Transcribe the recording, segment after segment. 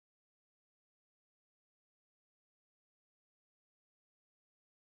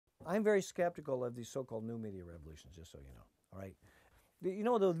I'm very skeptical of these so-called new media revolutions, just so you know. All right. You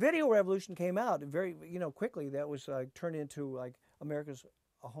know, the video revolution came out very, quickly. That was turned into like America's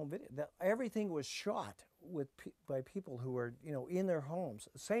home video. Everything was shot by people who were, in their homes.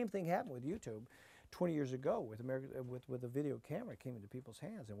 Same thing happened with YouTube 20 years ago with America, with a video camera came into people's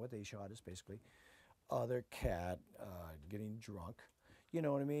hands, and what they shot is basically their cat getting drunk. You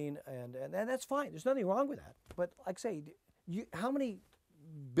know what I mean? And that's fine. There's nothing wrong with that. But like I say, how many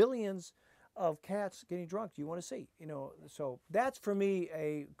billions of cats getting drunk do you want to see? So that's for me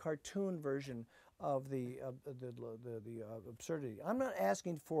a cartoon version of the absurdity. I'm not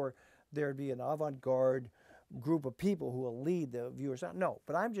asking for there to be an avant-garde group of people who will lead the viewers out. No,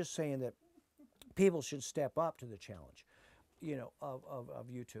 but I'm just saying that people should step up to the challenge, of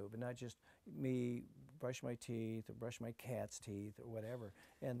YouTube, and not just me brush my teeth or brush my cat's teeth or whatever.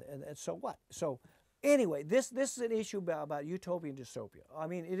 And so what? So anyway, this is an issue about utopia and dystopia. I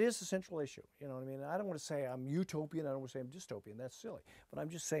mean, it is a central issue. You know what I mean? I don't want to say I'm utopian. I don't want to say I'm dystopian. That's silly. But I'm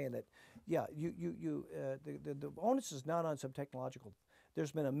just saying that, yeah, the onus is not on some technological.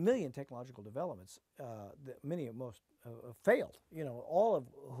 There's been a million technological developments. That many of most have failed. All of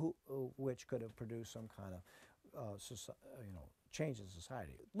which could have produced some kind of change in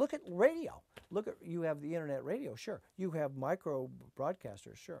society. Look at radio. You have the internet radio, sure. You have micro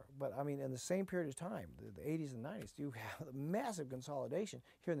broadcasters, sure. But I mean, in the same period of time, the 80s and 90s, you have a massive consolidation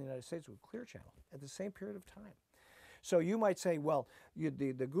here in the United States with Clear Channel at the same period of time. So you might say, well,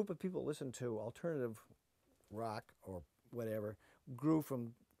 the group of people who listen to alternative rock or whatever grew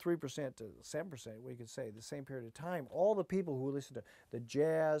from 3% to 7%, we could say, the same period of time. All the people who listen to the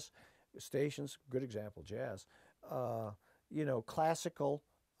jazz stations, good example, jazz, classical,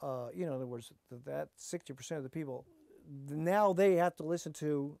 in other words, that 60% of the people, now they have to listen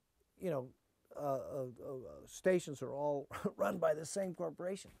to, stations that are all run by the same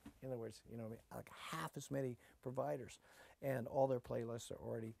corporation. In other words, like half as many providers, and all their playlists are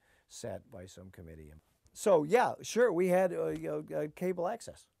already set by some committee. So yeah, sure, we had cable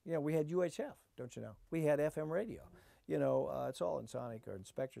access. We had UHF, don't you know? We had FM radio. It's all in Sonic or in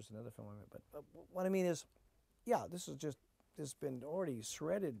Spectre's another film. But what I mean is, yeah, this has been already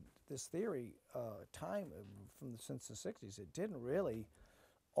shredded. This theory, since the '60s, it didn't really.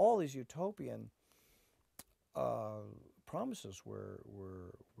 All these utopian promises were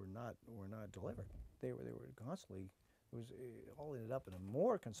not delivered. They were constantly. It all ended up in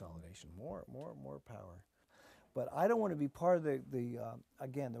more consolidation, more power. But I don't want to be part of the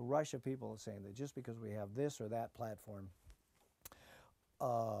rush of people saying that just because we have this or that platform, the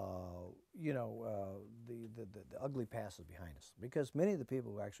ugly past is behind us. Because many of the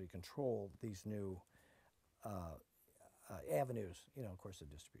people who actually control these new avenues, of course, of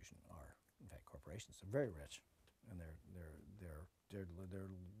distribution are, in fact, corporations. They're very rich, and they're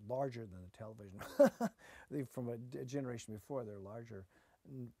larger than the television. From a generation before, they're larger.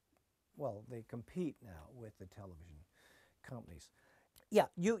 Well, they compete now with the television companies. Yeah,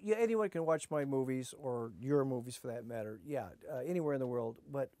 anyone can watch my movies, or your movies for that matter. Yeah, anywhere in the world.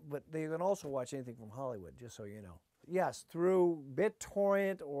 But they can also watch anything from Hollywood, just so you know. Yes, through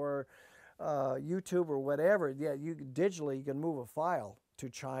BitTorrent or YouTube or whatever. Yeah, digitally you can move a file to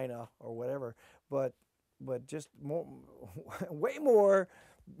China or whatever. But just way more,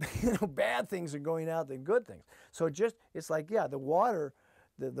 bad things are going out than good things. So it's like, yeah, the water,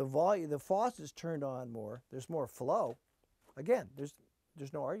 the volume, the faucet's turned on more. There's more flow. Again, there's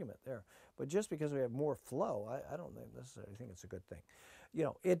no argument there. But just because we have more flow, I don't necessarily think it's a good thing.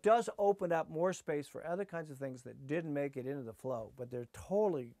 It does open up more space for other kinds of things that didn't make it into the flow, but they're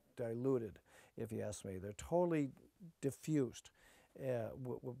totally diluted, if you ask me. They're totally diffused.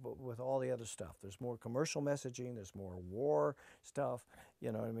 With all the other stuff. There's more commercial messaging, there's more war stuff,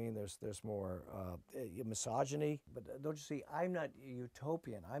 you know what I mean? There's more misogyny. But don't you see, I'm not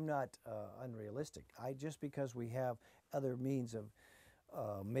utopian, I'm not unrealistic. Just because we have other means of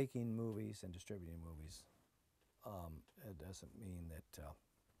making movies and distributing movies, it doesn't mean that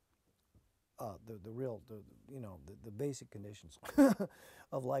the basic conditions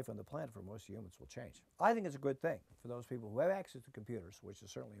of life on the planet for most humans will change. I think it's a good thing for those people who have access to computers, which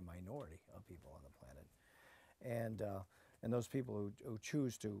is certainly a minority of people on the planet, and those people who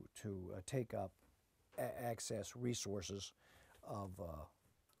choose to take up, access resources of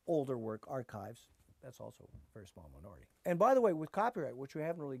older work archives. That's also a very small minority. And by the way, with copyright, which we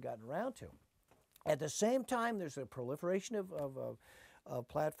haven't really gotten around to, at the same time, there's a proliferation of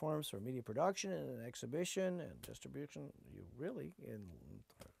platforms for media production and exhibition and distribution. You really, in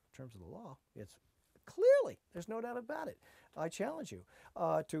terms of the law, it's clearly, there's no doubt about it. I challenge you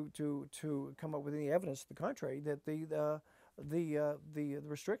to come up with any evidence to the contrary that the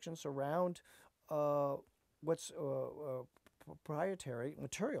restrictions around what's proprietary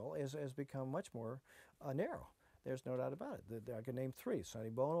material has become much more narrow. There's no doubt about it. I can name three: Sonny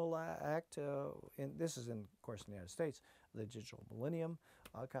Bono Act, this is of course in the United States, the Digital Millennium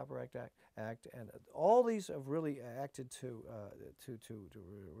Copyright Act, and all these have really acted to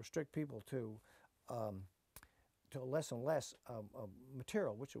restrict people to less and less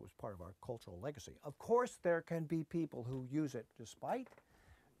material, which was part of our cultural legacy. Of course, there can be people who use it despite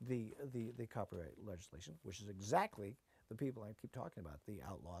the copyright legislation, which is exactly the people I keep talking about, the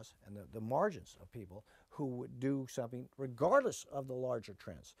outlaws and the margins of people who would do something regardless of the larger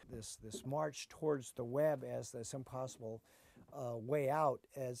trends. This march towards the web as some possible way out,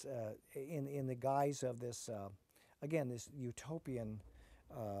 as in the guise of this, again, this utopian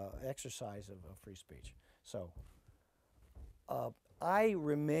exercise of free speech. So I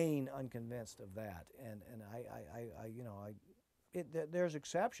remain unconvinced of that, and there's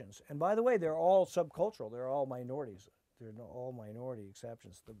exceptions. And by the way, they're all subcultural. They're all minorities. They're all minority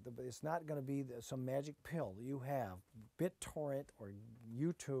exceptions. It's not going to be some magic pill that you have, BitTorrent or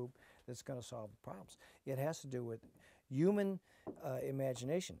YouTube, that's going to solve the problems. It has to do with human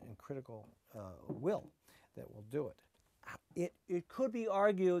imagination and critical will that will do it. It could be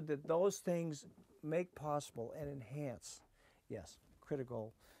argued that those things make possible and enhance, yes,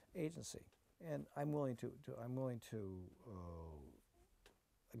 critical agency, and I'm willing to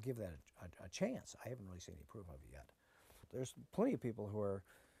give that a chance. I haven't really seen any proof of it yet. There's plenty of people who are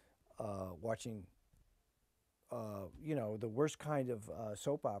watching, the worst kind of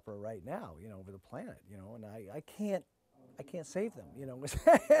soap opera right now, over the planet, and I can't save them,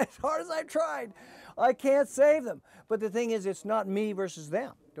 as hard as I tried, I can't save them. But the thing is, it's not me versus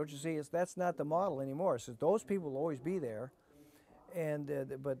them. Don't you see? That's not the model anymore. So those people will always be there, and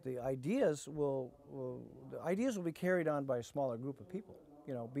but the ideas will be carried on by a smaller group of people.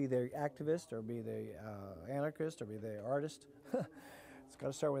 Be they activist or be they anarchist or be they artist. It's got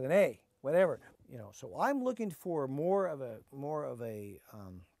to start with an A, whatever. So I'm looking for more of a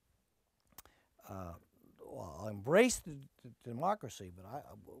well, I'll embrace the democracy, but it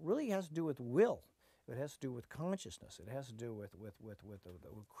really has to do with will. It has to do with consciousness. It has to do with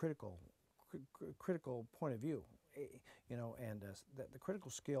critical point of view, and the critical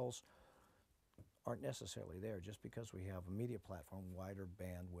skills aren't necessarily there just because we have a media platform, wider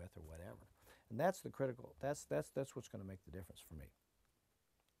bandwidth or whatever. And that's the critical. That's what's going to make the difference for me.